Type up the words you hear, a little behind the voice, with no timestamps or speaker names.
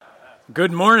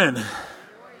Good morning.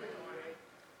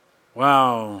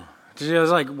 Wow. Did you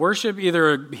guys worship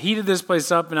either heated this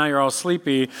place up and now you're all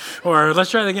sleepy, or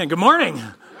let's try it again. Good morning.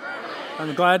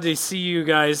 I'm glad to see you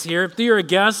guys here. If you're a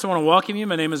guest, I want to welcome you.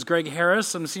 My name is Greg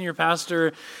Harris. I'm the senior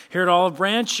pastor here at Olive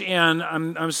Branch, and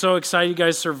I'm so excited you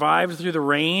guys survived through the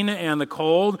rain and the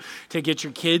cold to get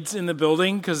your kids in the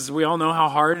building, because we all know how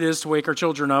hard it is to wake our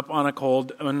children up on a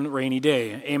cold and rainy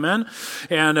day. Amen?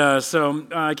 And so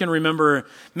I can remember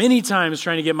many times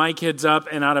trying to get my kids up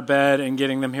and out of bed and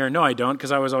getting them here. No, I don't,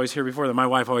 because I was always here before them. My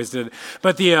wife always did.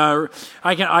 But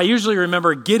I usually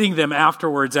remember getting them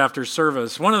afterwards after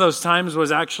service. One of those times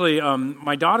was actually,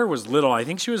 my daughter was little. I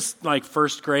think she was like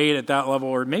first grade at that level,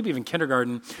 or maybe even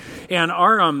kindergarten. And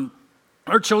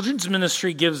our children's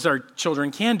ministry gives our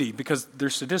children candy because they're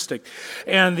sadistic.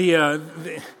 And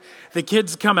the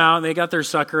kids come out and they got their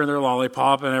sucker and their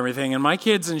lollipop and everything. And my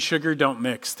kids and sugar don't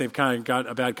mix. They've kind of got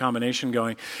a bad combination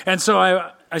going. And so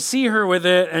I see her with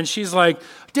it, and she's like,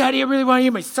 "Daddy, I really want to eat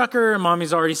my sucker." And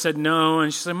Mommy's already said no.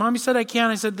 And she said, "Mommy said I can't."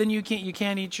 I said, "Then you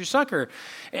can't eat your sucker."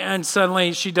 And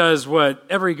suddenly she does what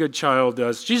every good child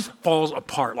does. She just falls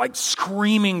apart, like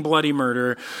screaming bloody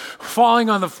murder, falling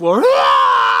on the floor.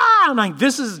 I'm like,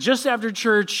 this is just after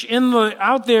church,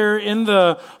 out there in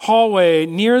the hallway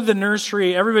near the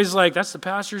nursery. Everybody's like, "That's the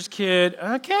pastor's kid."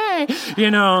 Okay,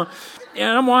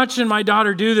 And I'm watching my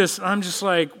daughter do this, and I'm just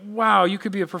like, wow, you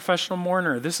could be a professional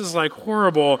mourner. This is like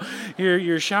horrible.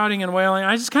 You're shouting and wailing.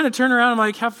 I just kind of turn around, I'm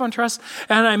like, "Have fun, Tress."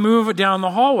 And I move down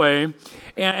the hallway,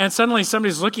 and suddenly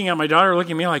somebody's looking at my daughter,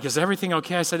 looking at me like, "Is everything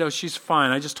okay?" I said, "Oh, she's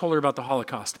fine. I just told her about the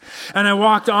Holocaust." And I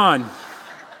walked on.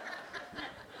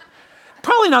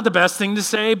 Probably not the best thing to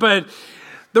say, but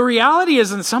the reality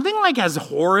is, in something like as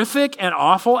horrific and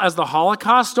awful as the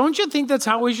Holocaust, don't you think that's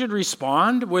how we should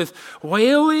respond? With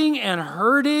wailing and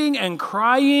hurting and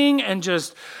crying and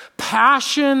just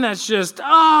passion that's just,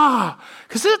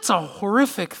 because it's a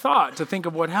horrific thought to think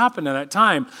of what happened at that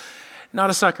time.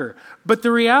 Not a sucker. But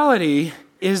the reality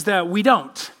is that we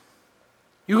don't.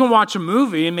 You can watch a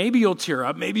movie and maybe you'll tear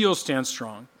up, maybe you'll stand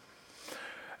strong.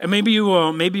 And maybe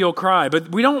you'll cry, but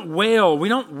we don't wail, we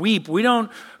don't weep, we don't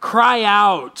cry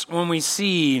out when we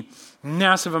see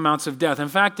massive amounts of death. In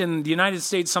fact, in the United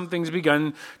States, something's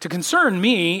begun to concern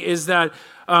me is that,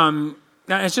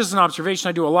 it's just an observation,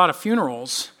 I do a lot of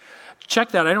funerals.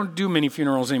 Check that, I don't do many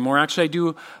funerals anymore. Actually, I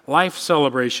do life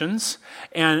celebrations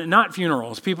and not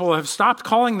funerals. People have stopped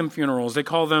calling them funerals. They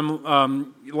call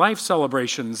them life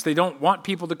celebrations. They don't want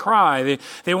people to cry.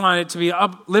 They want it to be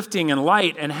uplifting and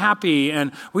light and happy,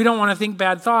 and we don't want to think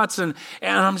bad thoughts. And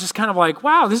I'm just kind of like,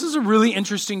 wow, this is a really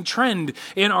interesting trend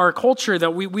in our culture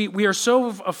that we are so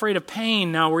afraid of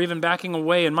pain now. We're even backing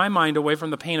away, in my mind, away from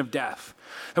the pain of death.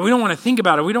 And we don't want to think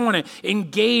about it. We don't want to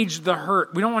engage the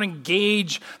hurt. We don't want to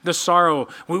engage the sorrow.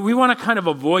 We want to kind of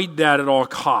avoid that at all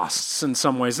costs in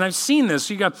some ways. And I've seen this.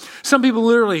 You got some people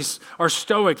literally are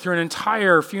stoic through an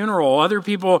entire funeral. Other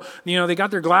people, they got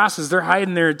their glasses. They're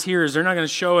hiding their tears. They're not going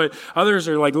to show it. Others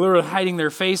are like literally hiding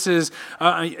their faces.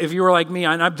 If you were like me,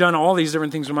 and I've done all these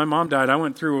different things when my mom died, I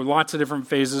went through lots of different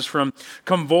phases, from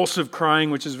convulsive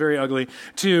crying, which is very ugly,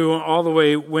 to all the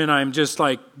way when I'm just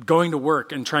like going to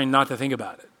work and trying not to think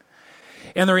about it.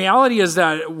 And the reality is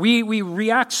that we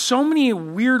react so many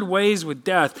weird ways with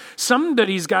death.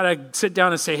 Somebody's got to sit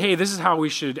down and say, hey, this is how we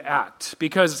should act,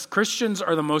 because Christians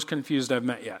are the most confused I've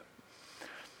met yet.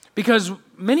 Because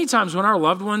many times when our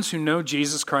loved ones who know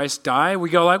Jesus Christ die, we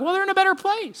go like, well, they're in a better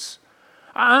place.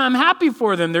 I'm happy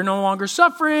for them. They're no longer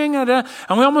suffering. And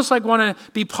we almost like want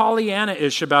to be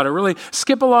Pollyanna-ish about it, really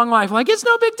skip along life like it's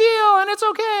no big deal and it's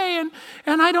okay.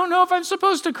 And I don't know if I'm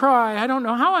supposed to cry. I don't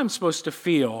know how I'm supposed to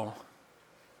feel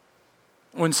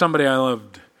when somebody I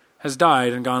loved has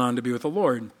died and gone on to be with the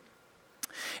Lord.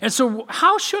 And so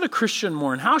how should a Christian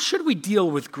mourn? How should we deal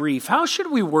with grief? How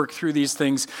should we work through these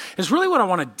things is really what I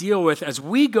want to deal with as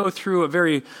we go through a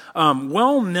very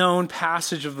well-known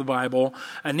passage of the Bible,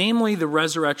 namely the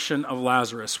resurrection of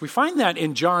Lazarus. We find that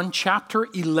in John chapter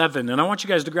 11. And I want you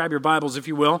guys to grab your Bibles, if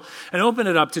you will, and open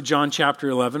it up to John chapter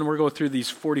 11. We're going to go through these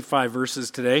 45 verses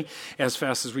today as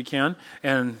fast as we can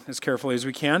and as carefully as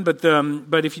we can. But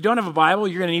if you don't have a Bible,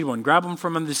 you're going to need one. Grab them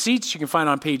from under the seats. You can find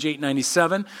it on page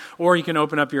 897, or you can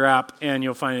open up your app and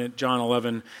you'll find it John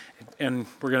 11, and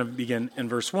we're going to begin in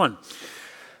verse 1.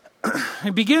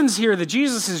 it begins here that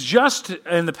Jesus has just,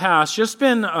 in the past, just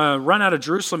been run out of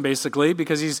Jerusalem, basically,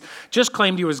 because he's just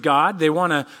claimed he was God. They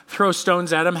want to throw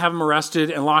stones at him, have him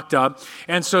arrested and locked up.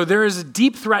 And so there is a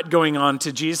deep threat going on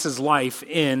to Jesus' life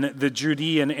in the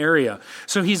Judean area.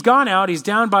 So he's gone out. He's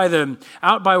out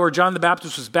by where John the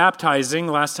Baptist was baptizing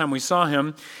last time we saw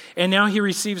him. And now he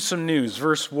receives some news.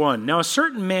 Verse 1. Now a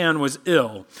certain man was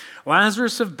ill,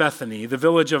 Lazarus of Bethany, the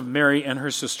village of Mary and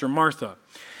her sister Martha.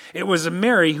 It was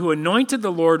Mary who anointed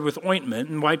the Lord with ointment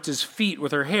and wiped his feet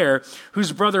with her hair,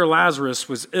 whose brother Lazarus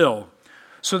was ill.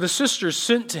 So the sisters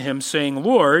sent to him, saying,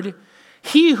 Lord,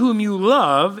 he whom you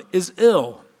love is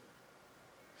ill.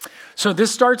 So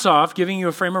this starts off giving you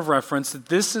a frame of reference that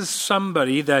this is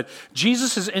somebody that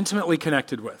Jesus is intimately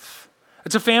connected with.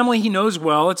 It's a family he knows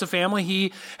well. It's a family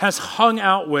he has hung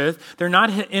out with. They're not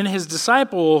in his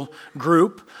disciple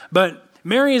group, but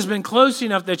Mary has been close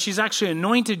enough that she's actually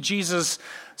anointed Jesus'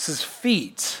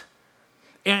 feet.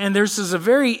 And there's a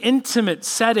very intimate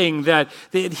setting that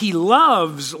he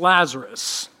loves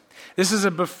Lazarus. This is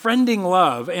a befriending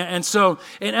love. And so,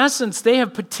 in essence, they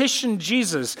have petitioned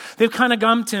Jesus. They've kind of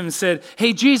come to him and said,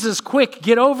 hey, Jesus, quick,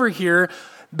 get over here.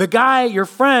 The guy, your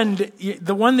friend,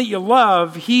 the one that you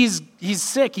love, he's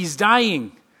sick, he's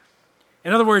dying.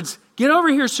 In other words, get over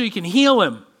here so you can heal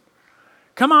him.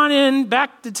 Come on in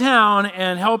back to town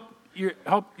and help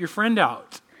your friend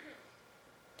out.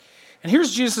 And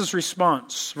here's Jesus'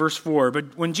 response, verse 4.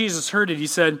 But when Jesus heard it, he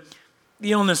said,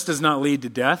 the illness does not lead to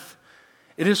death.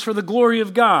 It is for the glory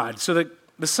of God, so that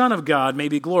the Son of God may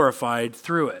be glorified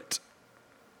through it.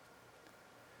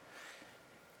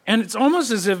 And it's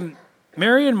almost as if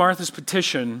Mary and Martha's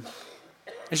petition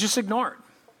is just ignored,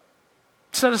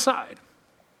 set aside.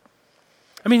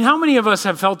 I mean, how many of us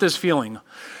have felt this feeling?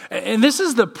 And this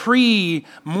is the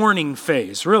pre-mourning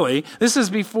phase, really. This is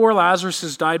before Lazarus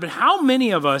has died. But how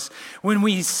many of us, when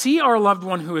we see our loved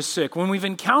one who is sick, when we've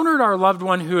encountered our loved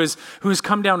one who has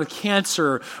come down with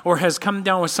cancer or has come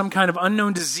down with some kind of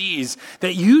unknown disease,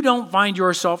 that you don't find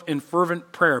yourself in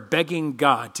fervent prayer begging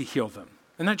God to heal them?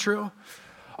 Isn't that true?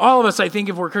 All of us, I think,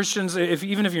 if we're Christians,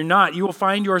 even if you're not, you will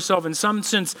find yourself in some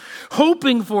sense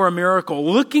hoping for a miracle,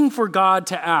 looking for God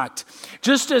to act,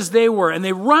 just as they were. And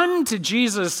they run to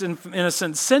Jesus, in a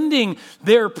sense, sending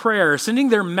their prayer, sending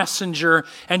their messenger,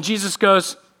 and Jesus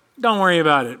goes, don't worry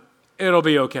about it. It'll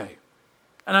be okay.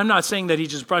 And I'm not saying that he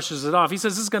just brushes it off. He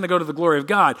says this is going to go to the glory of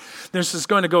God. This is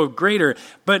going to go greater.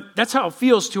 But that's how it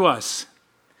feels to us.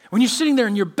 When you're sitting there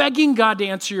and you're begging God to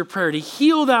answer your prayer, to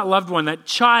heal that loved one, that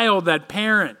child, that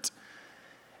parent,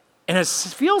 and it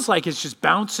feels like it's just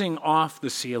bouncing off the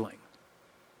ceiling.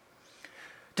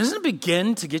 Doesn't it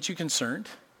begin to get you concerned?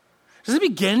 Does it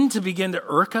begin to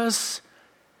irk us?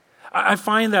 I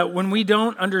find that when we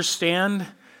don't understand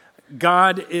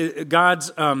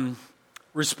God's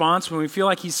response, when we feel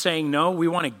like he's saying no, we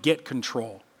want to get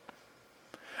control.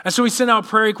 And so we send out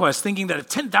prayer requests thinking that if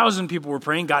 10,000 people were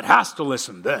praying, God has to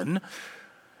listen then.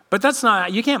 But that's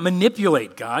not, you can't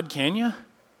manipulate God, can you?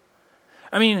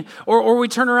 I mean, or we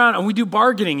turn around and we do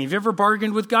bargaining. Have you ever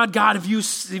bargained with God? God, if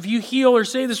you heal or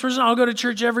save this person, I'll go to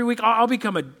church every week. I'll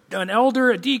become an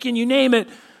elder, a deacon, you name it.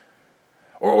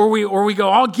 Or we go,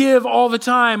 I'll give all the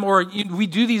time. Or we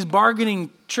do these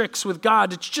bargaining tricks with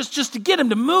God just to get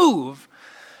him to move.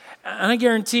 And I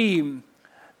guarantee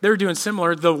they're doing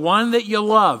similar. The one that you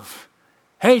love.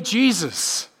 Hey,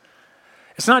 Jesus.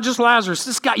 It's not just Lazarus.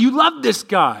 This guy, you love this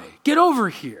guy. Get over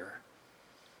here.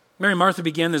 Mary and Martha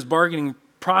began this bargaining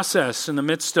process in the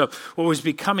midst of what was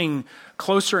becoming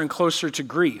closer and closer to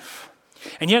grief.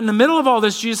 And yet in the middle of all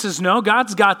this, Jesus says, no,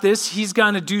 God's got this. He's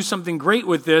going to do something great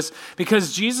with this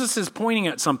because Jesus is pointing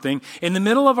at something in the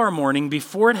middle of our mourning,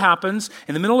 before it happens,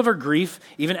 in the middle of our grief,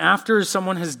 even after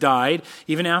someone has died,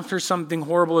 even after something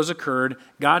horrible has occurred,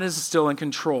 God is still in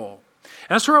control.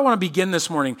 And that's where I want to begin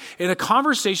this morning, in a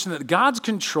conversation that God's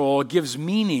control gives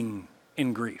meaning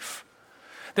in grief.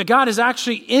 That God is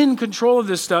actually in control of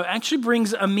this stuff, actually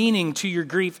brings a meaning to your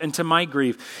grief and to my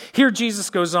grief. Here Jesus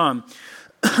goes on.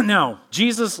 Now,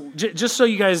 Jesus, just so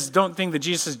you guys don't think that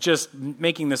Jesus is just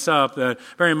making this up, that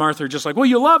Mary and Martha are just like, well,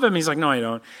 you love him. He's like, no, I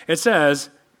don't. It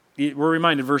says, we're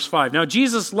reminded, verse 5. Now,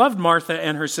 Jesus loved Martha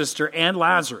and her sister and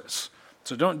Lazarus.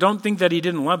 So don't think that he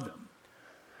didn't love them.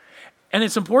 And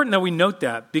it's important that we note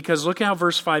that, because look how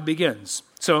verse 5 begins.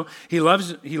 So he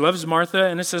loves Martha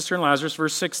and his sister and Lazarus.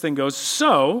 Verse 6 then goes,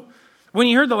 so when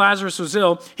he heard that Lazarus was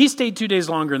ill, he stayed 2 days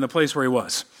longer in the place where he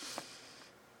was.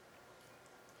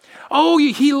 Oh,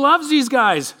 he loves these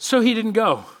guys, so he didn't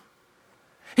go.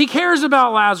 He cares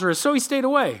about Lazarus, so he stayed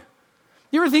away.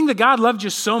 You ever think that God loved you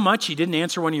so much he didn't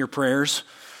answer one of your prayers?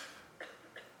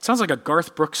 It sounds like a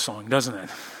Garth Brooks song, doesn't it?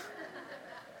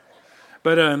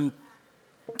 But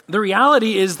the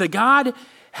reality is that God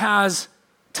has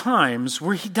times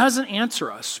where he doesn't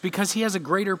answer us because he has a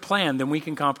greater plan than we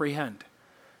can comprehend.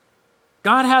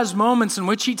 God has moments in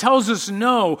which he tells us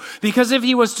no, because if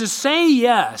he was to say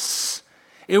yes,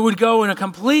 it would go in a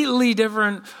completely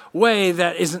different way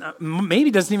that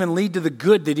maybe doesn't even lead to the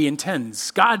good that he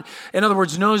intends. God, in other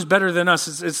words, knows better than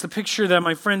us. It's the picture that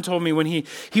my friend told me when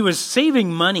he was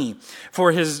saving money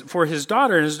for his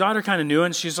daughter, and his daughter kind of knew,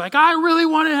 and she's like, I really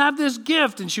want to have this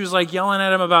gift. And she was like yelling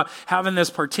at him about having this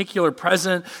particular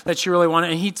present that she really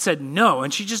wanted, and he said no.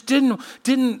 And she just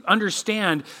didn't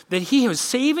understand that he was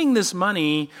saving this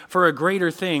money for a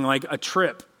greater thing, like a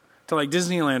trip to like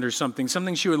Disneyland or something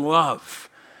she would love.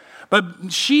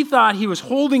 But she thought he was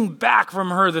holding back from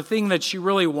her the thing that she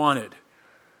really wanted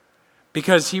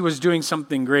because he was doing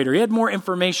something greater. He had more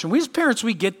information. We as parents,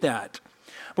 we get that.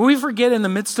 But we forget in the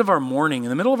midst of our mourning, in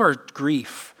the middle of our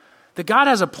grief, that God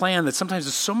has a plan that sometimes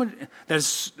is so much,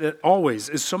 that always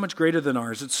is so much greater than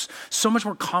ours. It's so much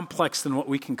more complex than what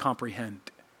we can comprehend.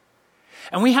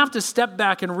 And we have to step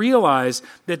back and realize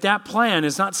that that plan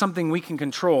is not something we can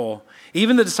control.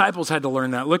 Even the disciples had to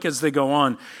learn that. Look as they go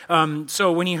on.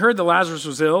 So when he heard that Lazarus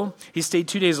was ill, he stayed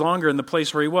 2 days longer in the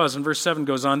place where he was. And verse 7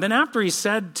 goes on. Then after he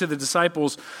said to the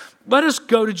disciples, let us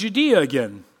go to Judea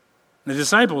again. And the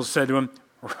disciples said to him,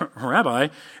 Rabbi,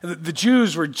 the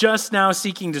Jews were just now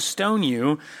seeking to stone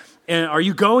you. And are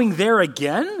you going there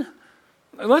again?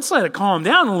 Let's let it calm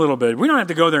down a little bit. We don't have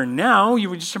to go there now. You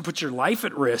would just put your life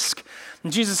at risk.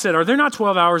 And Jesus said, are there not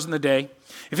 12 hours in the day?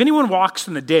 If anyone walks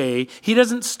in the day, he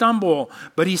doesn't stumble,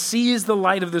 but he sees the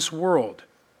light of this world.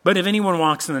 But if anyone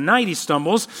walks in the night, he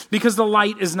stumbles because the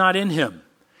light is not in him.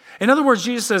 In other words,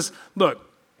 Jesus says, look,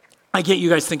 I get you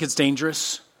guys think it's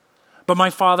dangerous, but my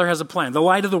Father has a plan. The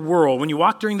light of the world. When you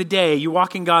walk during the day, you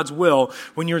walk in God's will.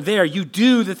 When you're there, you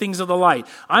do the things of the light.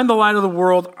 I'm the light of the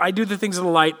world. I do the things of the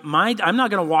light. I'm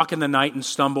not going to walk in the night and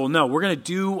stumble. No, we're going to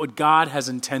do what God has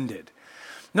intended.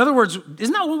 In other words,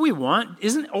 isn't that what we want?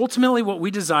 Isn't ultimately what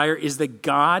we desire is that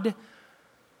God's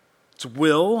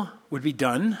will would be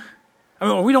done? I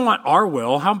mean, we don't want our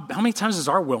will. How many times has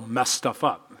our will messed stuff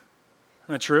up?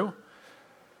 Isn't that true?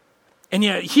 And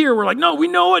yet here we're like, no, we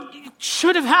know what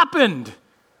should have happened.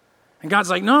 And God's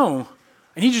like, no,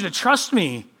 I need you to trust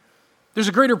me. There's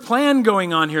a greater plan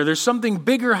going on here. There's something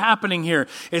bigger happening here.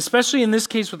 Especially in this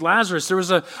case with Lazarus, there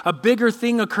was a bigger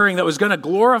thing occurring that was going to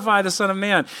glorify the Son of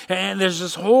Man. And there's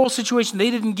this whole situation they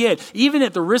didn't get. Even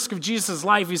at the risk of Jesus'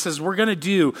 life, he says, we're going to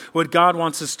do what God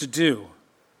wants us to do.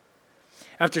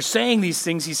 After saying these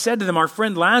things, he said to them, our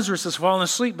friend Lazarus has fallen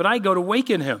asleep, but I go to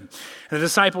waken him. And the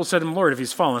disciples said to him, Lord, if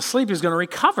he's fallen asleep, he's going to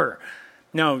recover.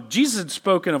 Now, Jesus had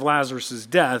spoken of Lazarus'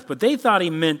 death, but they thought he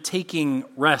meant taking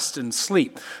rest and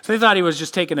sleep. So they thought he was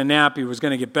just taking a nap, he was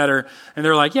going to get better. And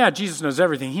they're like, yeah, Jesus knows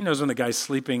everything. He knows when the guy's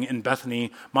sleeping in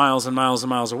Bethany miles and miles and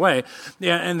miles away.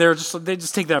 Yeah, and they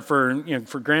just take that for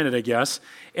granted, I guess.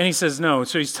 And he says no.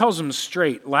 So he tells them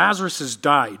straight, Lazarus has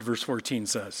died, verse 14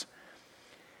 says.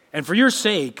 And for your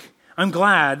sake, I'm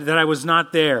glad that I was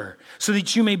not there, so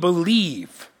that you may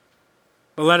believe.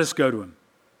 But let us go to him.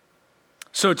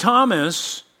 So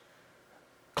Thomas,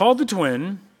 called the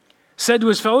twin, said to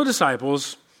his fellow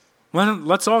disciples,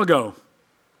 let's all go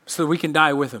so that we can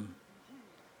die with him.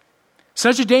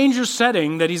 Such a dangerous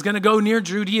setting that he's going to go near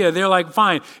Judea. They're like,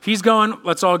 fine, if he's going,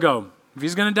 let's all go. If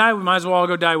he's going to die, we might as well all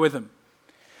go die with him.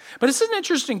 But it's an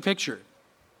interesting picture.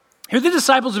 Here the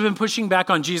disciples have been pushing back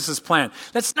on Jesus' plan.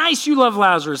 That's nice you love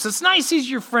Lazarus. That's nice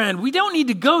he's your friend. We don't need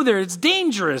to go there. It's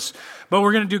dangerous. But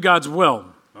we're going to do God's will.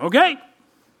 Okay.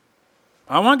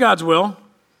 I want God's will.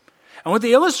 And what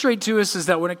they illustrate to us is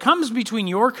that when it comes between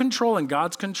your control and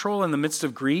God's control in the midst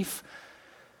of grief,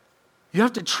 you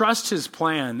have to trust his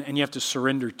plan and you have to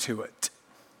surrender to it.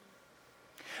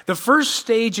 The first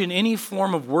stage in any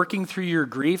form of working through your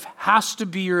grief has to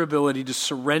be your ability to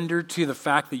surrender to the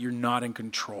fact that you're not in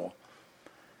control.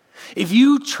 If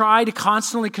you try to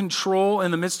constantly control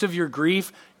in the midst of your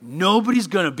grief, nobody's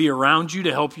going to be around you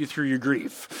to help you through your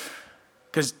grief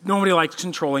because nobody likes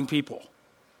controlling people.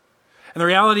 And the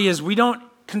reality is we don't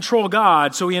control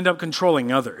God, so we end up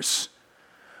controlling others.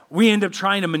 We end up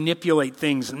trying to manipulate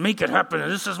things and make it happen.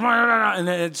 And this is my, and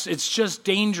it's just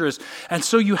dangerous. And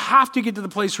so you have to get to the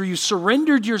place where you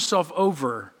surrendered yourself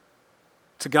over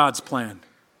to God's plan.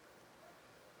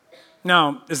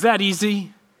 Now, is that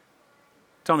easy?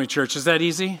 Tell me, church, is that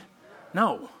easy?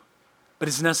 No, but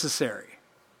it's necessary.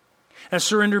 And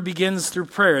surrender begins through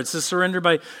prayer. It's a surrender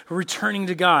by returning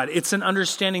to God. It's an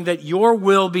understanding that your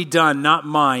will be done, not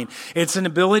mine. It's an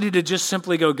ability to just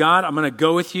simply go, God, I'm going to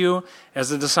go with you, as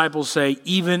the disciples say,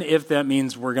 even if that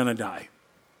means we're going to die.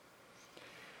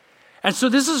 And so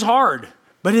this is hard,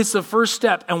 but it's the first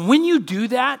step. And when you do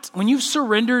that, when you've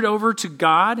surrendered over to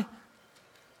God,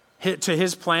 to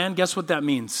his plan, guess what that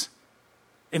means?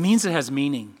 It means it has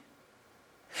meaning.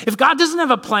 If God doesn't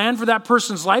have a plan for that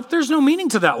person's life, there's no meaning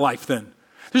to that life then.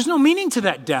 There's no meaning to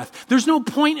that death. There's no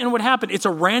point in what happened. It's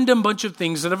a random bunch of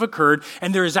things that have occurred,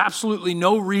 and there is absolutely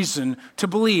no reason to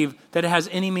believe that it has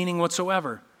any meaning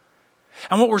whatsoever.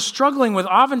 And what we're struggling with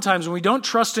oftentimes when we don't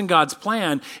trust in God's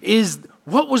plan is,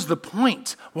 what was the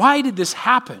point? Why did this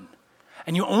happen?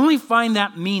 And you only find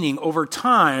that meaning over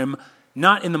time,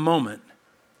 not in the moment.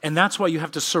 And that's why you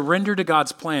have to surrender to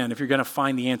God's plan if you're going to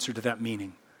find the answer to that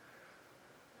meaning.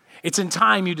 It's in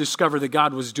time you discover that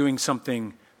God was doing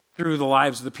something through the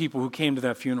lives of the people who came to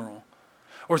that funeral,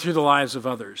 or through the lives of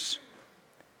others.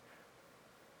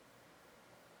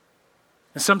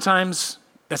 And sometimes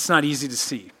that's not easy to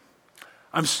see.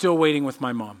 I'm still waiting with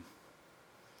my mom.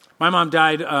 My mom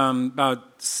died about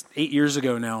 8 years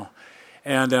ago now,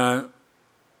 and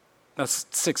that's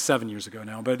 6-7 years ago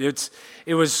now. But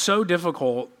it was so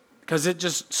difficult because it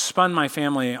just spun my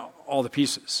family all to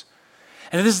pieces.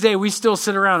 And to this day, we still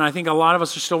sit around, and I think a lot of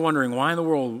us are still wondering, why in the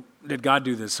world did God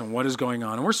do this, and what is going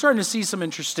on? And we're starting to see some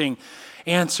interesting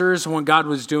answers on what God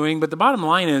was doing, but the bottom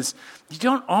line is, you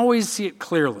don't always see it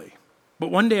clearly.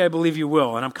 But one day I believe you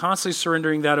will, and I'm constantly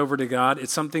surrendering that over to God.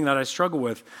 It's something that I struggle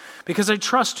with because I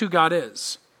trust who God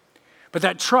is. But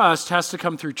that trust has to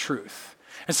come through truth.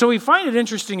 And so we find it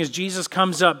interesting as Jesus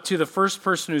comes up to the first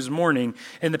person who's mourning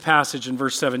in the passage in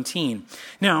verse 17.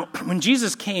 Now, when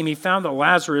Jesus came, he found that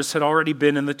Lazarus had already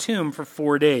been in the tomb for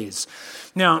 4 days.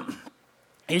 Now,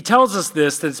 he tells us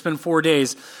this, that it's been 4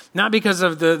 days, not because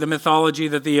of the mythology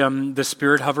that the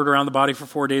spirit hovered around the body for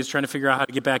 4 days trying to figure out how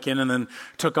to get back in and then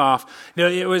took off. No,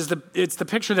 it's the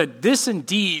picture that this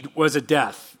indeed was a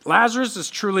death. Lazarus is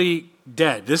truly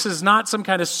dead. This is not some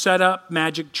kind of set up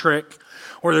magic trick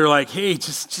where they're like, hey,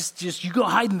 just you go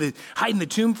hide in the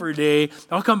tomb for a day.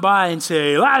 I'll come by and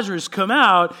say, Lazarus, come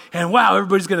out. And wow,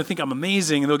 everybody's going to think I'm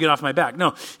amazing and they'll get off my back.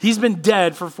 No, he's been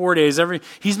dead for 4 days.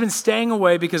 He's been staying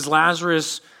away because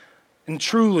Lazarus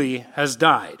truly has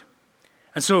died.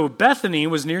 And so Bethany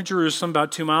was near Jerusalem,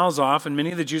 about 2 miles off, and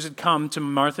many of the Jews had come to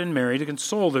Martha and Mary to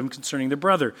console them concerning their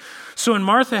brother. So when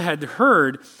Martha had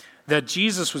heard that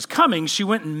Jesus was coming, she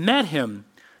went and met him.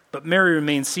 But Mary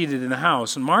remained seated in the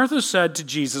house. And Martha said to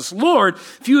Jesus, Lord,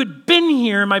 if you had been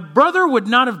here, my brother would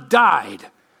not have died.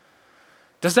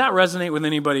 Does that resonate with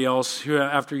anybody else who,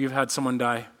 after you've had someone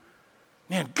die?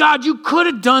 Man, God, you could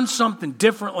have done something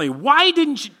differently. Why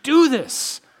didn't you do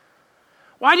this?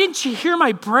 Why didn't you hear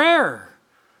my prayer?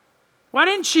 Why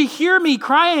didn't you hear me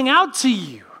crying out to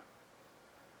you?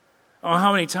 Oh,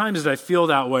 how many times did I feel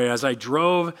that way as I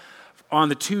drove on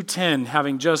the 210,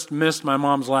 having just missed my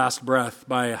mom's last breath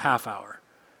by a half hour?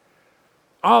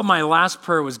 All my last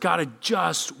prayer was, God, I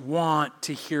just want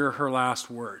to hear her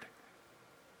last word.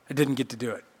 I didn't get to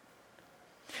do it.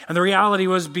 And the reality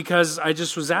was because I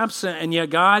just was absent, and yet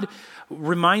God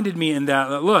reminded me in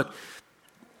that look,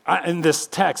 in this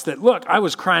text, that look, I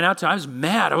was crying out to him. I was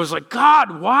mad. I was like,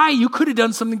 God, why? You could have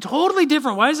done something totally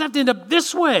different. Why does it have to end up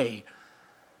this way?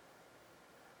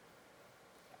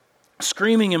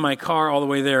 Screaming in my car all the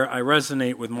way there, I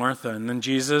resonate with Martha. And then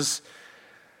Jesus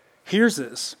hears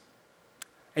this.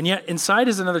 And yet inside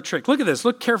is another trick. Look at this.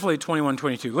 Look carefully at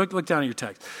 21-22. Look down at your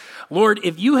text. Lord,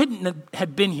 if you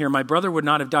had been here, my brother would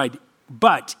not have died.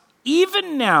 But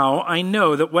even now I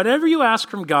know that whatever you ask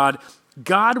from God,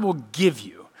 God will give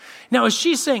you. Now, is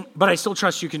she saying, but I still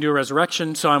trust you can do a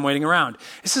resurrection, so I'm waiting around?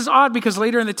 This is odd because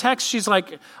later in the text, she's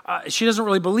like, she doesn't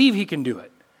really believe he can do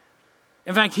it.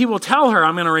 In fact, he will tell her,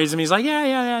 I'm going to raise him. He's like,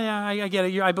 yeah, I get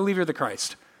it. I believe you're the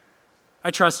Christ.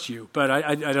 I trust you, but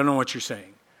I don't know what you're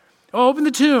saying. Oh, open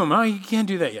the tomb. Oh, you can't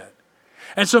do that yet.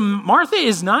 And so Martha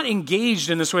is not engaged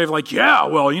in this way of like, yeah,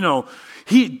 well,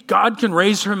 God can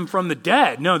raise him from the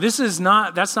dead. No, that's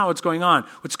not what's going on.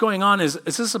 What's going on is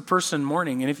this a person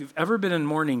mourning? And if you've ever been in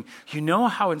mourning, you know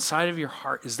how inside of your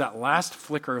heart is that last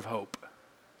flicker of hope.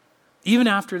 Even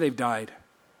after they've died.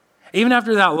 Even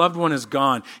after that loved one is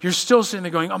gone, you're still sitting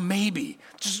there going, oh, maybe,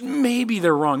 just maybe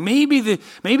they're wrong. Maybe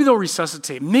they'll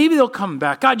resuscitate. Maybe they'll come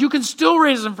back. God, you can still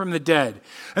raise them from the dead.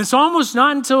 And it's almost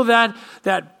not until that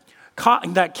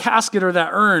casket or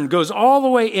that urn goes all the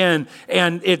way in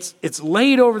and it's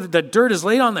laid over, the dirt is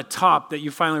laid on the top that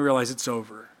you finally realize it's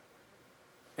over.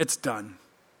 It's done.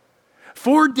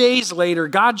 4 days later,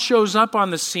 God shows up on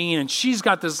the scene and she's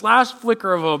got this last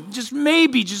flicker of hope. Just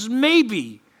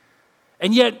maybe.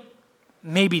 And yet,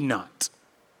 maybe not.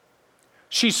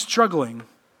 She's struggling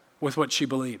with what she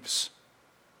believes.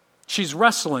 She's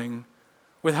wrestling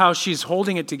with how she's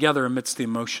holding it together amidst the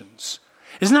emotions.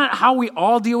 Isn't that how we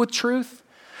all deal with truth?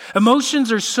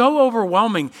 Emotions are so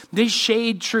overwhelming. They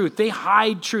shade truth. They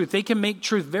hide truth. They can make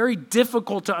truth very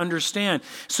difficult to understand.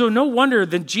 So no wonder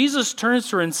that Jesus turns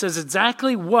to her and says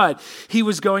exactly what he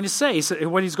was going to say,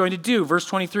 what he's going to do. Verse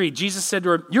 23, Jesus said to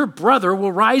her, your brother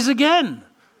will rise again.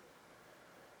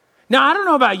 Now, I don't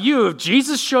know about you. If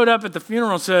Jesus showed up at the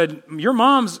funeral and said, your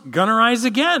mom's going to rise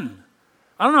again,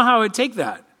 I don't know how I would take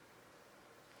that.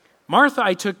 Martha,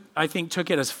 I think, took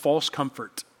it as false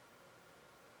comfort.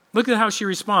 Look at how she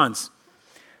responds.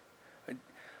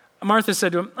 Martha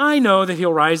said to him, I know that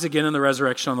he'll rise again in the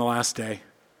resurrection on the last day.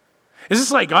 Is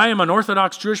this like, I am an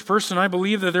Orthodox Jewish person, I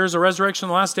believe that there's a resurrection on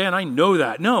the last day, and I know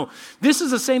that? No, this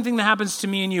is the same thing that happens to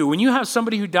me and you. When you have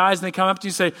somebody who dies and they come up to you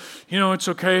and say, it's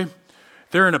okay,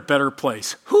 they're in a better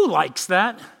place. Who likes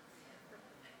that?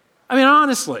 I mean,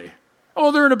 honestly.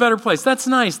 Oh, they're in a better place. That's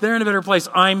nice. They're in a better place.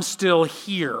 I'm still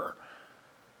here.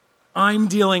 I'm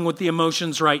dealing with the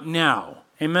emotions right now.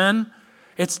 Amen?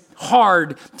 It's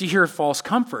hard to hear false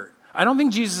comfort. I don't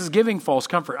think Jesus is giving false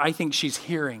comfort. I think she's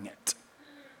hearing it.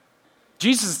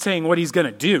 Jesus is saying what he's going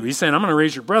to do. He's saying, I'm going to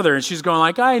raise your brother. And she's going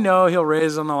like, I know he'll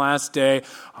raise on the last day.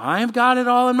 I've got it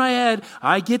all in my head.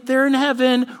 I get there in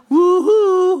heaven.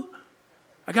 Woo-hoo.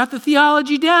 I got the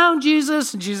theology down,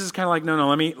 Jesus. And Jesus is kind of like, no,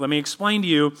 let me explain to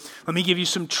you. Let me give you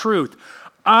some truth.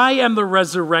 I am the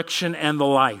resurrection and the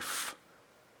life.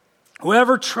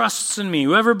 Whoever trusts in me,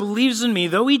 whoever believes in me,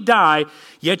 though he die,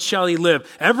 yet shall he live.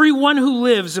 Everyone who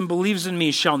lives and believes in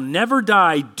me shall never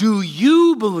die. Do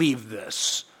you believe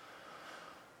this?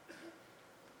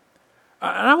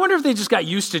 And I wonder if they just got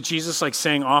used to Jesus like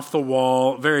saying off the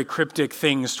wall, very cryptic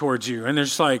things towards you. And they're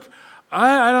just like,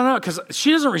 I don't know, because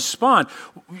she doesn't respond.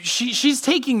 She's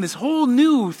taking this whole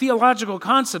new theological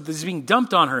concept that's being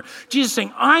dumped on her. Jesus is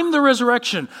saying, I'm the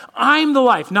resurrection. I'm the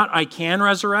life. Not I can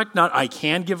resurrect, not I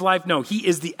can give life. No, he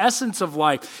is the essence of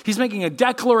life. He's making a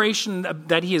declaration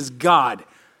that he is God.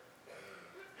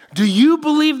 Do you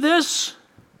believe this?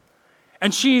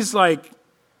 And she's like,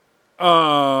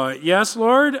 yes,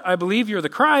 Lord, I believe you're the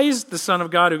Christ, the Son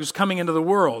of God who's coming into the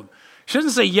world. She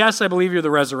doesn't say, yes, I believe you're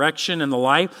the resurrection and the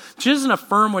life. She doesn't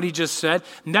affirm what he just said.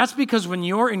 And that's because when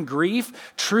you're in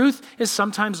grief, truth is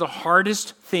sometimes the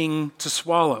hardest thing to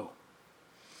swallow.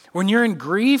 When you're in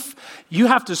grief, you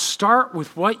have to start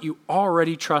with what you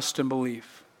already trust and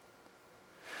believe.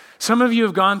 Some of you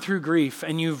have gone through grief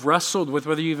and you've wrestled with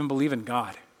whether you even believe in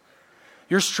God.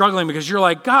 You're struggling because you're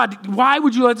like, God, why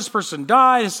would you let this person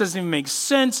die? This doesn't even make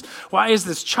sense. Why is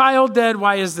this child dead?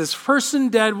 Why is this person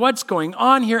dead? What's going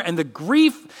on here? And the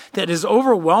grief that is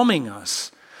overwhelming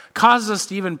us causes us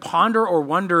to even ponder or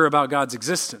wonder about God's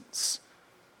existence.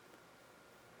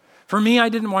 For me, I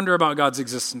didn't wonder about God's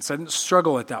existence. I didn't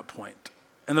struggle at that point.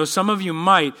 And though some of you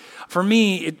might, for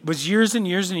me, it was years and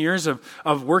years and years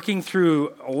of working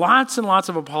through lots and lots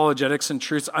of apologetics and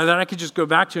truths that I could just go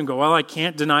back to and go, well, I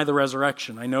can't deny the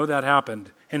resurrection. I know that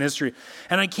happened in history.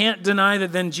 And I can't deny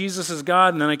that then Jesus is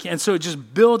God, and then I can't. And so it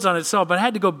just builds on itself. But I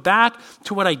had to go back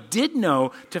to what I did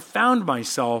know to found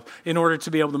myself in order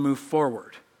to be able to move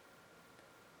forward.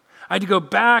 I had to go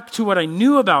back to what I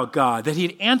knew about God, that he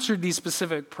had answered these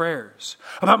specific prayers,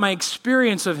 about my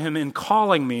experience of him in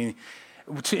calling me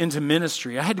into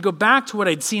ministry. I had to go back to what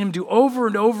I'd seen him do over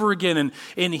and over again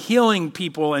in healing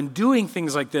people and doing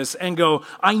things like this and go,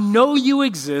 I know you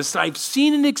exist. I've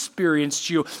seen and experienced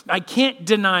you. I can't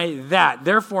deny that.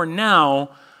 Therefore,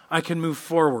 now I can move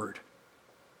forward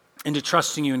into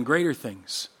trusting you in greater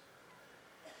things.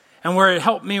 And where it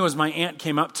helped me was my aunt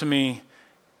came up to me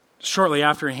shortly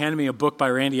after and handed me a book by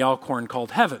Randy Alcorn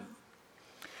called Heaven.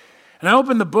 And I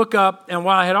opened the book up, and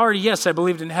while I had already, yes, I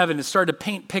believed in heaven, it started to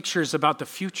paint pictures about the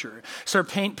future. It started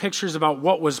to paint pictures about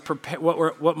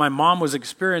what my mom was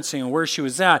experiencing and where she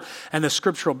was at, and the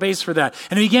scriptural base for that.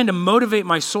 And it began to motivate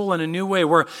my soul in a new way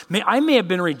where I may have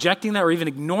been rejecting that or even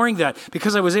ignoring that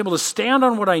because I was able to stand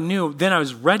on what I knew. Then I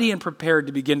was ready and prepared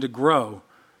to begin to grow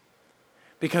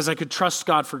because I could trust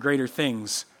God for greater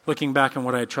things, looking back on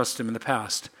what I had trusted him in the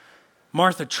past.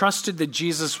 Martha trusted that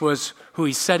Jesus was who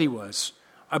he said he was.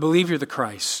 I believe you're the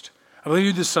Christ. I believe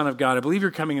you're the Son of God. I believe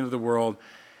you're coming into the world.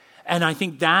 And I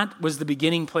think that was the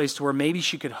beginning place to where maybe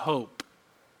she could hope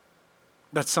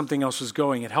that something else was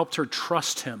going. It helped her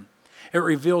trust him. It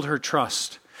revealed her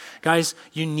trust. Guys,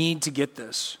 you need to get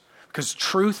this because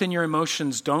truth and your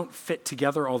emotions don't fit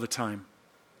together all the time.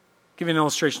 I'll give you an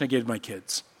illustration I gave my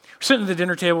kids. We're sitting at the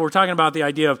dinner table. We're talking about the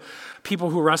idea of people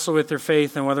who wrestle with their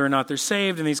faith and whether or not they're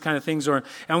saved and these kind of things. And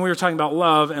we were talking about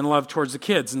love and love towards the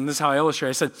kids. And this is how I illustrate.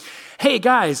 I said, hey,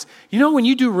 guys, you know when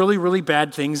you do really, really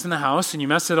bad things in the house and you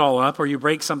mess it all up or you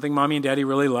break something mommy and daddy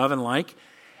really love and like,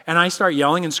 and I start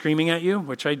yelling and screaming at you,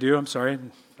 which I do, I'm sorry,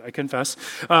 I confess,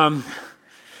 then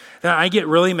I get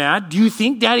really mad. Do you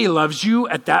think Daddy loves you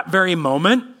at that very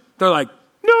moment? They're like,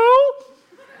 no.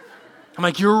 I'm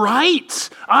like, you're right.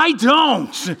 I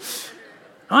don't.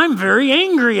 I'm very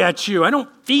angry at you. I don't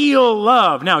feel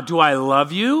love. Now, do I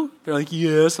love you? They're like,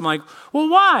 yes. I'm like, well,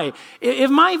 why?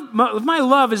 If my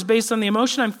love is based on the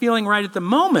emotion I'm feeling right at the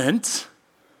moment,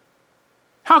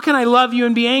 how can I love you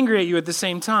and be angry at you at the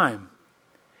same time?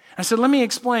 I said, let me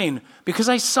explain. Because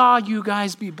I saw you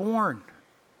guys be born.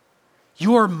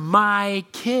 You're my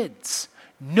kids.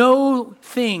 No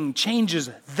thing changes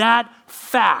that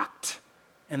fact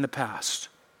in the past.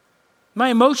 My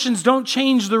emotions don't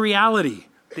change the reality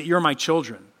that you're my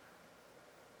children.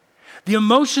 The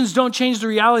emotions don't change the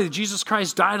reality that Jesus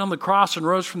Christ died on the cross and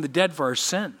rose from the dead for our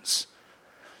sins.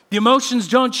 The emotions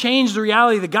don't change the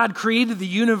reality that God created the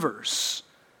universe.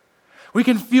 We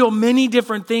can feel many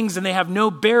different things and they have no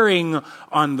bearing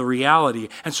on the reality.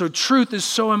 And so truth is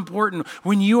so important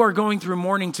when you are going through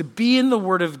mourning, to be in the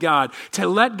Word of God, to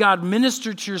let God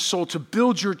minister to your soul, to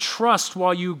build your trust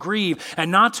while you grieve,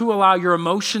 and not to allow your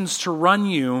emotions to run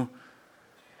you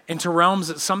into realms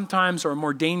that sometimes are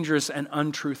more dangerous and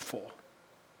untruthful.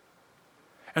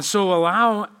 And so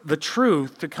allow the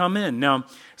truth to come in. Now,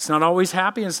 it's not always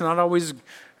happy, it's not always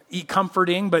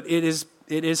comforting, but it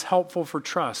is helpful for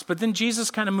trust. But then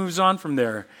Jesus kind of moves on from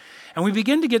there. And we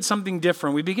begin to get something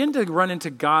different. We begin to run into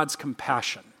God's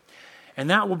compassion. And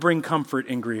that will bring comfort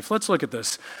in grief. Let's look at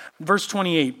this. Verse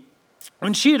 28.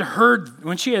 When she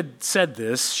had said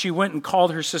this, she went and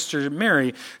called her sister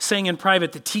Mary, saying in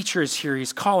private, the teacher is here,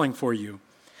 he's calling for you.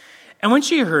 And when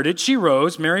she heard it,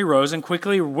 Mary rose and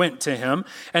quickly went to him.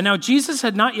 And now Jesus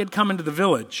had not yet come into the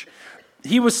village.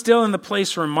 He was still in the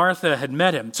place where Martha had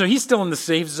met him. So he's still in the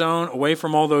safe zone, away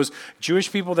from all those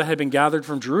Jewish people that had been gathered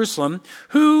from Jerusalem,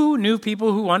 who knew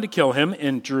people who wanted to kill him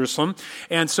in Jerusalem.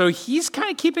 And so he's kind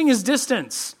of keeping his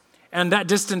distance. And that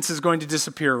distance is going to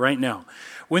disappear right now.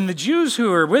 When the Jews who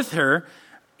were with her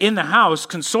in the house,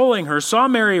 consoling her, saw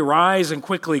Mary rise and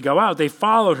quickly go out, they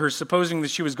followed her, supposing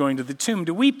that she was going to the tomb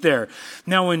to weep there.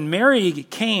 Now when Mary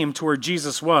came to where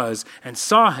Jesus was and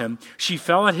saw him, she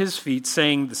fell at his feet,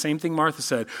 saying the same thing Martha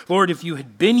said, Lord, if you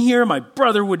had been here, my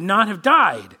brother would not have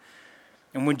died.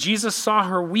 And when Jesus saw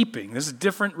her weeping, this is a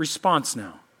different response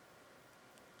now.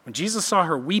 When Jesus saw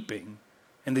her weeping,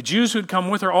 and the Jews who had come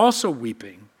with her also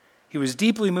weeping, he was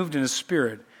deeply moved in his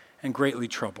spirit and greatly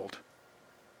troubled.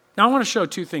 Now, I want to show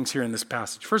two things here in this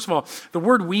passage. First of all, the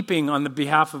word weeping on the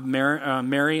behalf of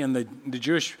Mary and the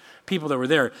Jewish people that were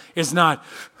there is not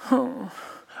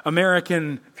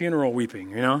American funeral weeping,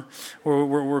 you know?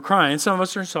 We're crying. Some of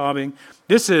us are sobbing.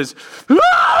 This is,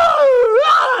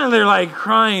 they're like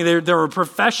crying. There were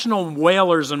professional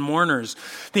wailers and mourners.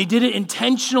 They did it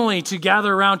intentionally to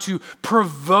gather around, to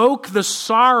provoke the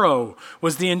sorrow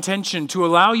was the intention, to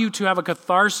allow you to have a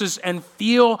catharsis and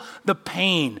feel the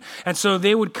pain. And so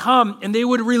they would come and they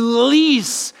would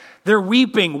release their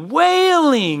weeping,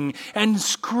 wailing and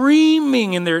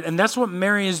screaming and that's what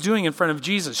Mary is doing in front of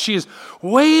Jesus. She is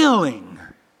wailing.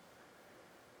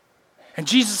 And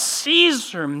Jesus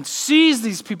sees her and sees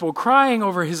these people crying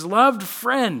over his loved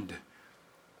friend.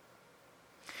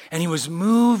 And he was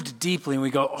moved deeply. And we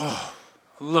go, oh,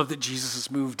 I love that Jesus is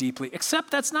moved deeply.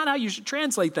 Except that's not how you should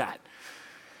translate that.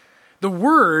 The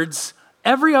words,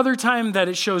 every other time that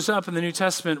it shows up in the New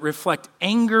Testament, reflect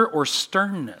anger or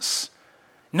sternness,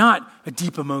 not a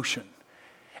deep emotion.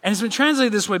 And it's been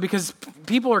translated this way because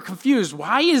people are confused.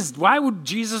 Why would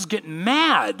Jesus get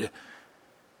mad?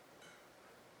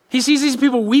 He sees these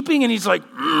people weeping and he's like,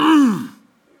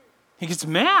 He gets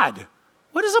mad.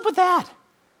 What is up with that?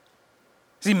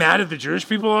 Is he mad at the Jewish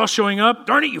people all showing up?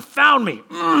 Darn it, you found me.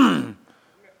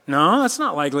 No, that's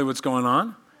not likely what's going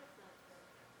on.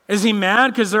 Is he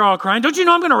mad because they're all crying? Don't you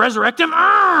know I'm going to resurrect him?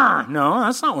 No,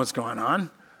 that's not what's going on.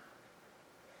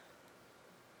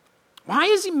 Why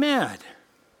is he mad?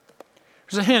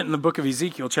 There's a hint in the book of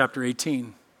Ezekiel, chapter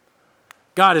 18.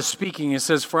 God is speaking. It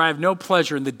says, for I have no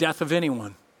pleasure in the death of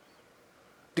anyone,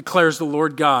 declares the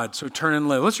Lord God, so turn and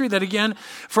live. Let's read that again.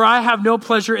 For I have no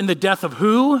pleasure in the death of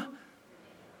who?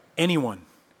 Anyone,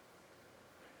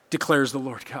 declares the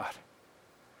Lord God.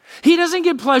 He doesn't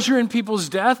get pleasure in people's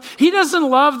death. He doesn't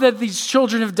love that these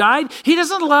children have died. He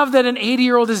doesn't love that an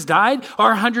 80-year-old has died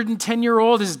or a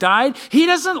 110-year-old has died. He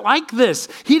doesn't like this.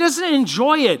 He doesn't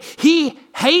enjoy it. He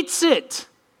hates it.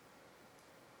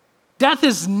 Death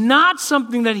is not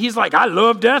something that he's like, I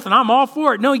love death and I'm all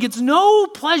for it. No, he gets no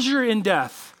pleasure in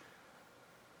death.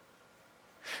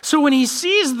 So when he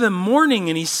sees them mourning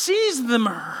and he sees them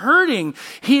hurting,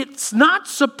 it's not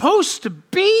supposed to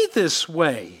be this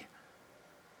way.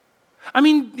 I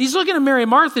mean, he's looking at Mary and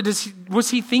Martha. Was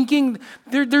he thinking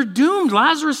they're doomed?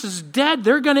 Lazarus is dead.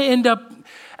 They're going to end up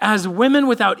as women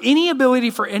without any ability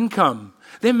for income.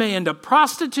 They may end up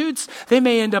prostitutes. They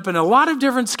may end up in a lot of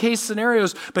different case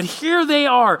scenarios. But here they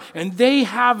are, and they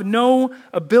have no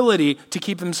ability to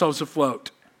keep themselves afloat.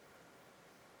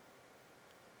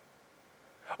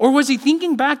 Or was he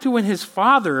thinking back to when his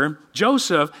father,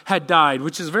 Joseph, had died,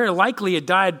 which is very likely had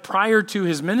died prior to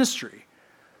his ministry?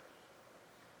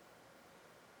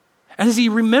 And is he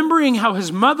remembering how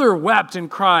his mother wept and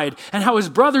cried, and how his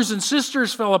brothers and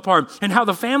sisters fell apart, and how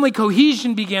the family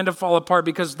cohesion began to fall apart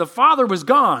because the father was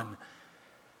gone?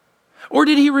 Or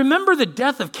did he remember the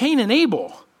death of Cain and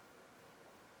Abel,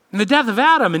 and the death of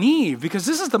Adam and Eve? Because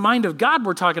this is the mind of God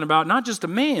we're talking about, not just a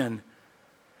man.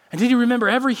 And did he remember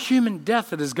every human death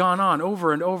that has gone on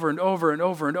over and over and over and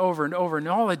over and over and over? And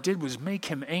all it did was make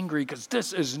him angry, because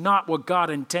this is not what God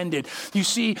intended. You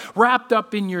see, wrapped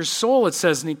up in your soul, it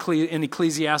says in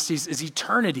Ecclesiastes, is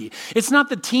eternity. It's not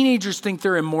that teenagers think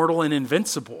they're immortal and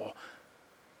invincible.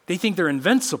 They think they're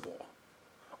invincible.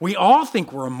 We all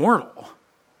think we're immortal.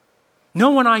 No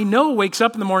one I know wakes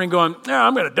up in the morning going,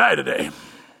 I'm going to die today.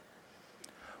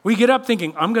 We get up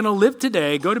thinking, I'm going to live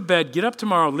today, go to bed, get up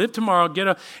tomorrow, live tomorrow, get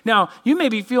up. Now, you may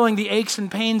be feeling the aches and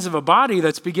pains of a body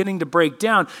that's beginning to break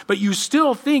down, but you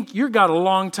still think you've got a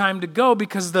long time to go,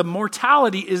 because the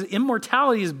immortality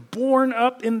is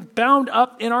bound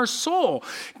up in our soul.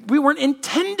 We weren't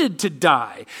intended to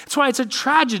die. That's why it's a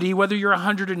tragedy whether you're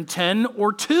 110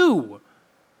 or 2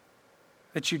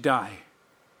 that you die.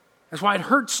 That's why it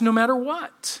hurts no matter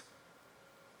what.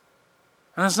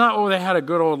 And it's not, they had a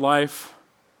good old life.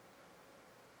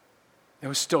 It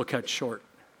was still cut short.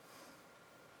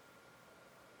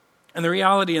 And the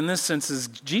reality in this sense is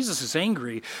Jesus is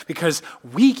angry because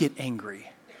we get angry.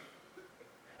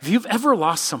 If you've ever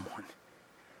lost someone,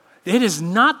 it is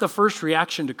not the first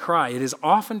reaction to cry. It is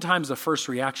oftentimes the first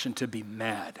reaction to be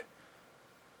mad.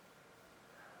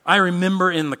 I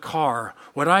remember in the car,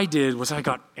 what I did was I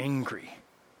got angry.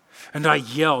 And I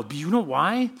yelled. But you know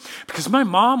why? Because my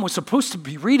mom was supposed to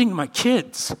be reading to my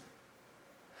kids.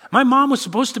 My mom was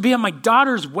supposed to be at my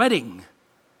daughter's wedding.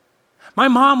 My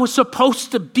mom was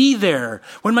supposed to be there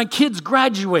when my kids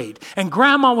graduate. And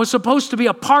grandma was supposed to be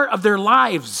a part of their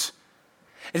lives.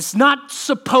 It's not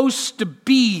supposed to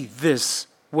be this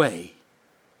way.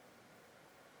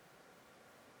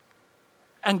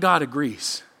 And God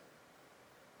agrees.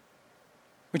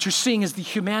 What you're seeing is the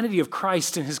humanity of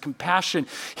Christ and his compassion.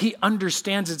 He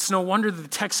understands. It's no wonder that the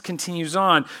text continues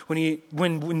on. When he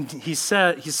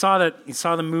saw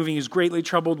them moving, he was greatly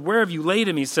troubled. Where have you laid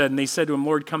him? He said. And they said to him,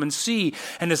 Lord, come and see.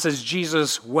 And it says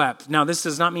Jesus wept. Now, this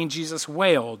does not mean Jesus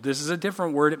wailed. This is a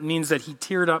different word. It means that he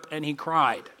teared up and he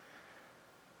cried.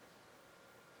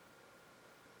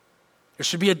 There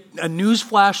should be a news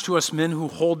flash to us men who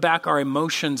hold back our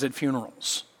emotions at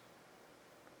funerals.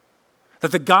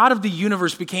 That the God of the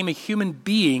universe became a human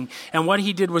being, and what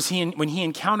he did was when he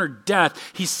encountered death,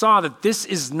 he saw that this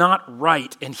is not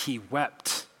right, and he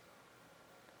wept.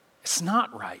 It's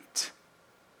not right.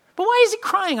 But why is he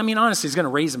crying? I mean, honestly, he's going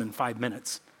to raise him in 5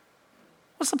 minutes.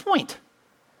 What's the point?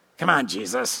 Come on,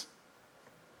 Jesus.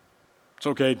 It's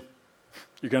okay.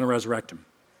 You're going to resurrect him.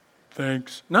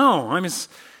 Thanks. No,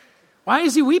 why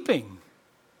is he weeping?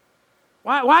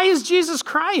 Why is Jesus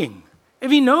crying if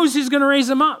he knows he's going to raise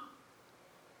him up?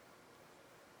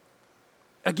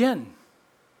 Again,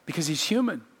 because he's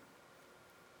human.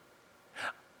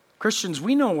 Christians,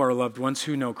 we know our loved ones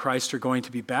who know Christ are going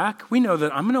to be back. We know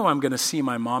that I'm going to see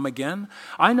my mom again.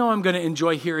 I know I'm going to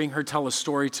enjoy hearing her tell a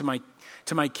story to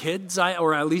my kids,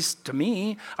 or at least to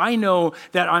me. I know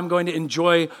that I'm going to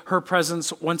enjoy her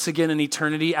presence once again in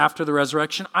eternity after the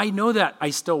resurrection. I know that. I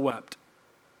still wept.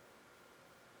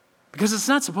 Because it's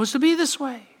not supposed to be this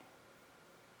way.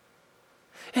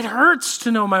 It hurts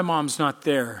to know my mom's not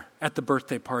there at the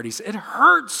birthday parties. It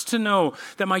hurts to know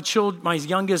that my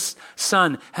youngest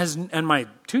son and my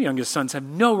 2 youngest sons have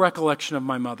no recollection of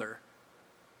my mother.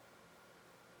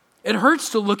 It hurts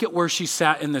to look at where she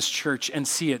sat in this church and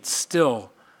see it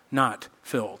still not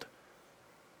filled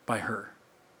by her.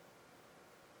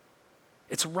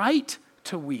 It's right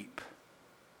to weep.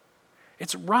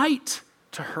 It's right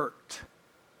to hurt.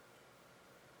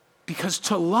 Because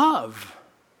to love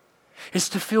is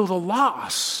to feel the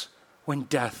loss when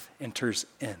death enters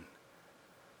in.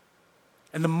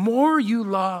 And the more you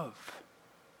love,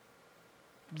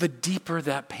 the deeper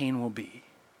that pain will be.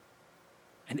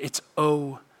 And it's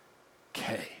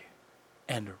okay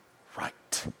and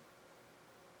right.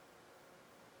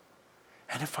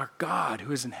 And if our God,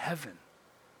 who is in heaven,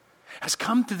 has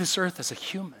come to this earth as a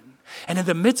human, and in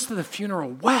the midst of the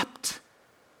funeral wept,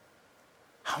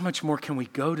 much more can we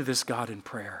go to this God in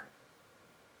prayer,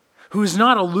 who is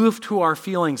not aloof to our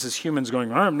feelings as humans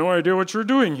going, I have no idea what you're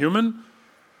doing, human.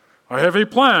 I have a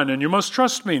plan and you must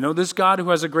trust me. No, this God who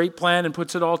has a great plan and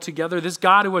puts it all together, this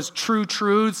God who has true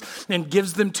truths and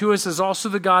gives them to us, is also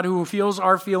the God who feels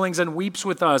our feelings and weeps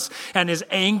with us and is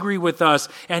angry with us,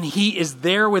 and he is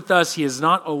there with us. He is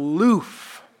not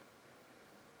aloof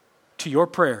to your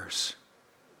prayers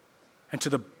and to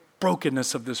the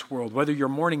brokenness of this world. Whether you're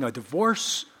mourning a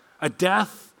divorce, a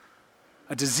death,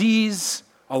 a disease,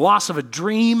 a loss of a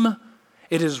dream,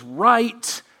 it is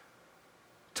right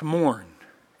to mourn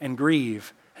and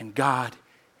grieve, and God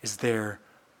is there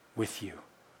with you.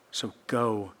 So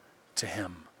go to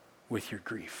him with your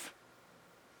grief.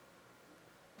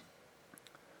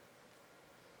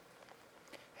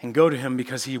 And go to him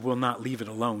because he will not leave it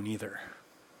alone either.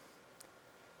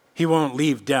 He won't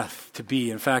leave death to be.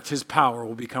 In fact, his power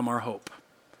will become our hope.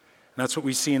 And that's what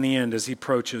we see in the end as he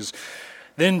approaches.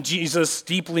 Then Jesus,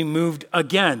 deeply moved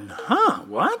again.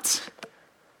 What?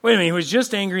 Wait a minute, he was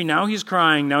just angry, now he's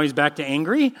crying, now he's back to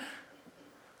angry?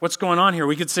 What's going on here?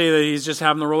 We could say that he's just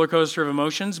having the roller coaster of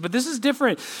emotions, but this is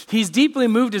different. He's deeply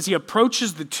moved as he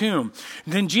approaches the tomb.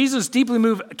 Then Jesus, deeply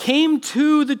moved, came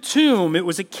to the tomb. It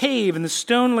was a cave and the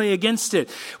stone lay against it.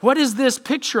 What is this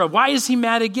picture of? Why is he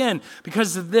mad again?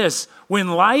 Because of this. When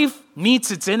life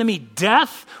meets its enemy,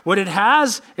 death, what it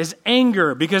has is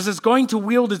anger, because it's going to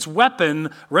wield its weapon,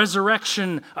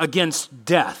 resurrection, against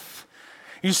death.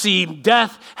 You see,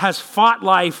 death has fought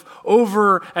life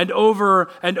over and over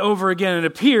and over again. It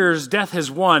appears death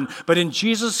has won, but in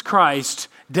Jesus Christ,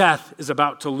 death is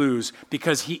about to lose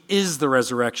because he is the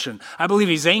resurrection. I believe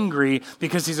he's angry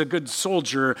because he's a good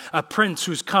soldier, a prince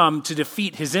who's come to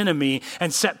defeat his enemy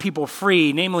and set people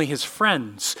free, namely his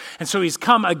friends. And so he's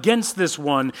come against this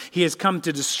one. He has come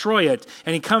to destroy it.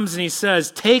 And he comes and he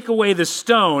says, take away the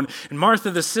stone. And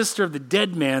Martha, the sister of the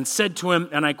dead man, said to him,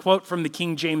 and I quote from the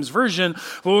King James Version,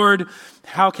 Lord,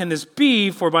 how can this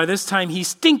be? For by this time he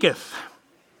stinketh.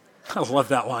 I love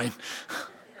that line.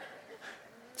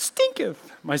 Stinketh.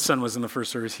 My son was in the first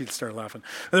service. He'd start laughing.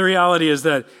 The reality is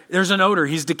that there's an odor.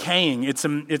 He's decaying.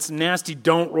 It's nasty.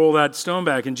 Don't roll that stone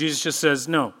back. And Jesus just says,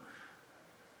 no.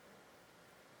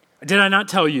 Did I not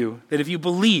tell you that if you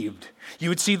believed, you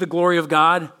would see the glory of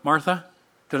God, Martha?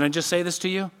 Did I just say this to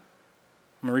you?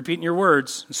 I'm repeating your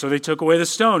words. So they took away the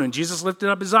stone, and Jesus lifted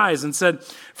up his eyes and said,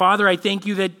 Father, I thank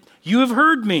you that you have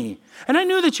heard me. And I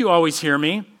knew that you always hear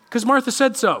me, because Martha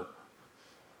said so.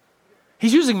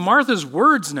 He's using Martha's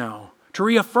words now to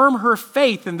reaffirm her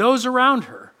faith in those around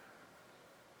her.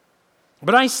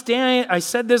 But I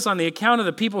said this on the account of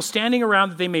the people standing around,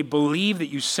 that they may believe that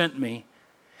you sent me.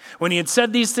 When he had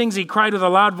said these things, he cried with a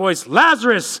loud voice,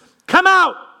 Lazarus, come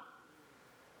out!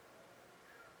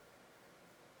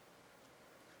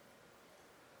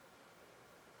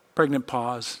 Pregnant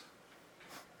pause.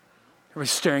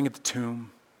 Everybody's staring at the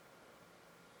tomb.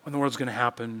 When the world's going to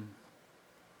happen.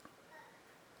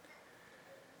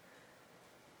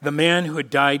 The man who had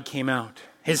died came out,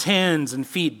 his hands and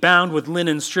feet bound with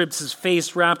linen strips, his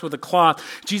face wrapped with a cloth.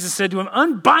 Jesus said to him,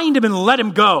 unbind him and let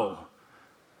him go.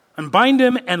 Unbind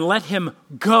him and let him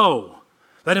go.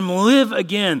 Let him live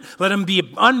again. Let him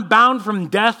be unbound from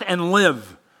death and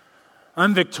live.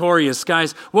 I'm victorious,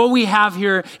 guys. What we have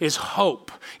here is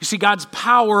hope. You see, God's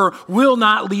power will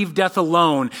not leave death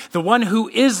alone. The one who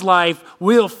is life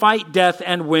will fight death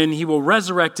and win. He will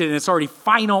resurrect it, and it's already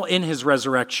final in his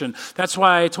resurrection. That's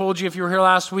why I told you, if you were here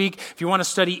last week, if you want to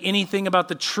study anything about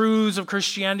the truths of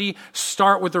Christianity,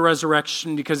 start with the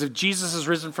resurrection, because if Jesus is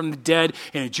risen from the dead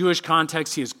in a Jewish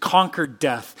context, he has conquered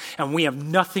death, and we have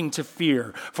nothing to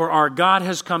fear, for our God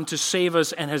has come to save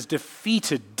us and has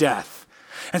defeated death.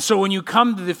 And so when you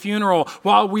come to the funeral,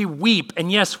 while we weep,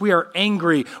 and yes, we are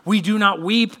angry, we do not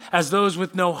weep as those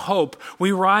with no hope.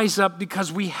 We rise up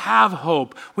because we have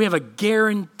hope. We have a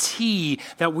guarantee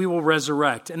that we will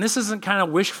resurrect. And this isn't kind of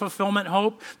wish fulfillment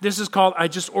hope. This is called, I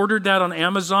just ordered that on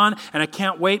Amazon, and I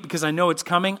can't wait because I know it's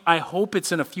coming. I hope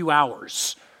it's in a few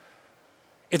hours.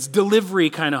 It's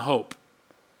delivery kind of hope.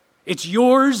 It's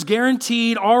yours,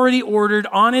 guaranteed, already ordered,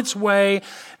 on its way.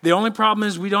 The only problem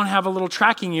is we don't have a little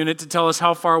tracking unit to tell us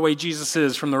how far away Jesus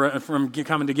is from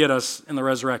coming to get us in the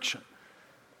resurrection.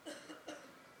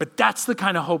 But that's the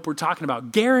kind of hope we're talking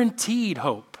about, guaranteed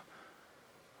hope.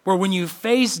 Where when you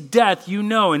face death, you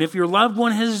know, and if your loved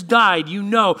one has died, you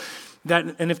know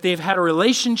that, and if they've had a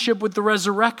relationship with the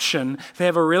resurrection, if they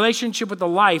have a relationship with the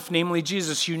life, namely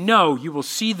Jesus, you know you will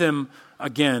see them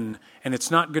again, and it's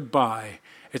not goodbye.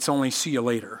 It's only see you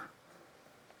later.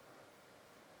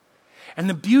 And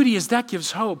the beauty is that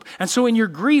gives hope. And so in your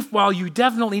grief, while you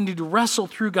definitely need to wrestle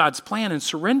through God's plan and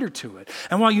surrender to it,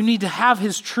 and while you need to have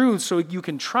his truth so you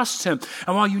can trust him,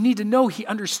 and while you need to know he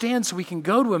understands so we can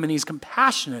go to him and he's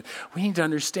compassionate, we need to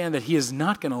understand that he is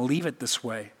not going to leave it this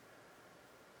way.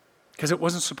 Because it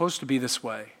wasn't supposed to be this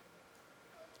way.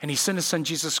 And he sent his son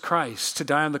Jesus Christ to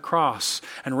die on the cross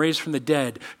and raise from the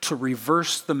dead to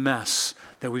reverse the mess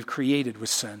that we've created with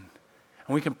sin.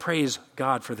 And we can praise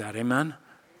God for that. Amen?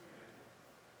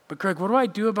 But Greg, what do I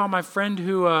do about my friend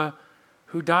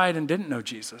who died and didn't know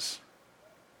Jesus?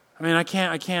 I mean,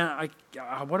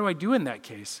 what do I do in that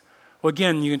case? Well,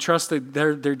 again, you can trust that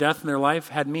their death and their life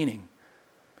had meaning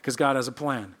because God has a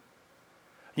plan.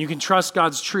 You can trust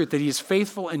God's truth that he is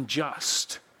faithful and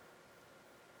just,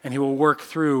 and he will work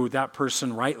through that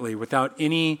person rightly without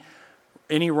any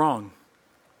wrong.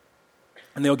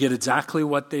 And they'll get exactly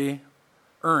what they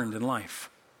earned in life.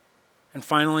 And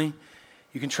finally,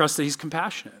 you can trust that he's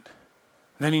compassionate. And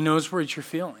then he knows what you're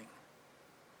feeling.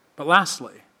 But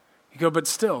lastly, you go, but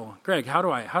still, Greg, how do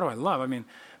I love? I mean,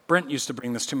 Brent used to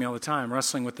bring this to me all the time,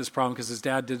 wrestling with this problem because his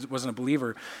dad wasn't a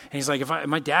believer. And he's like, if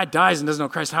my dad dies and doesn't know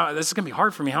Christ, this is going to be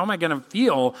hard for me. How am I going to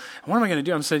feel? What am I going to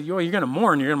do? I'm saying, you're going to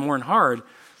mourn. You're going to mourn hard.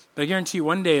 But I guarantee you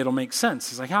one day it'll make sense.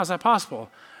 He's like, how is that possible?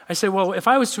 I say, well, if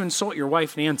I was to insult your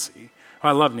wife, Nancy,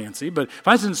 I love Nancy, but if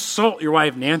I was to insult your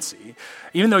wife, Nancy,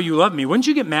 even though you love me, wouldn't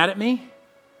you get mad at me?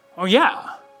 Oh,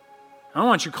 yeah. I don't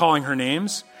want you calling her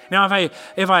names. Now,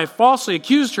 if I falsely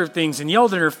accused her of things and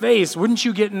yelled in her face, wouldn't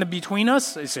you get in between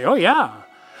us? I say, oh, yeah.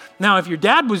 Now, if your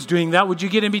dad was doing that, would you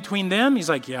get in between them? He's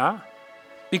like, yeah.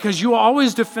 Because you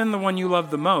always defend the one you love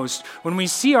the most. When we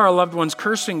see our loved ones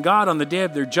cursing God on the day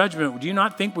of their judgment, do you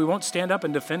not think we won't stand up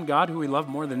and defend God, who we love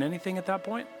more than anything at that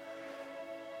point?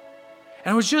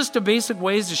 And it was just a basic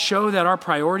ways to show that our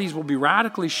priorities will be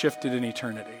radically shifted in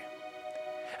eternity.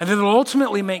 And that it'll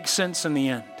ultimately make sense in the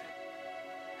end.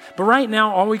 But right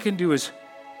now, all we can do is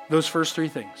those first three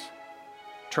things.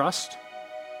 Trust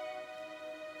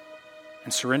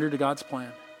and surrender to God's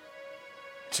plan.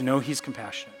 To know he's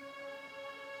compassionate.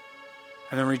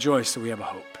 And then rejoice that we have a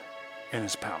hope in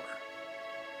his power.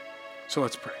 So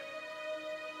let's pray.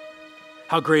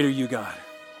 How great are you, God,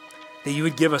 that you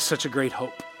would give us such a great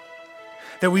hope.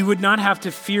 That we would not have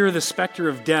to fear the specter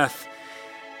of death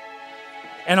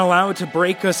and allow it to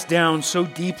break us down so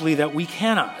deeply that we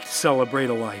cannot celebrate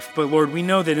a life. But Lord, we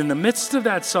know that in the midst of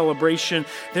that celebration,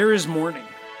 there is mourning.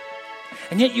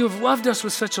 And yet you have loved us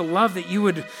with such a love that you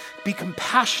would be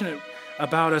compassionate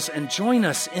about us and join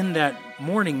us in that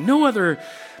mourning. No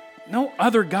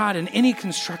other God in any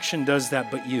construction does that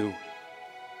but you.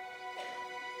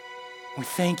 We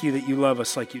thank you that you love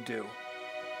us like you do.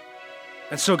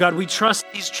 And so, God, we trust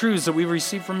these truths that we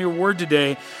received from your word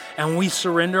today, and we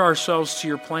surrender ourselves to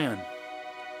your plan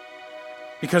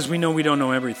because we know we don't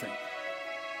know everything.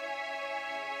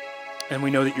 And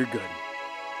we know that you're good.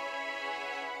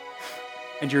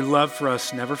 And your love for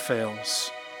us never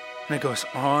fails. And it goes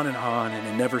on and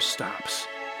it never stops.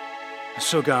 And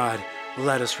so, God,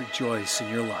 let us rejoice in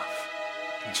your love.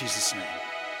 In Jesus' name,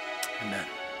 amen.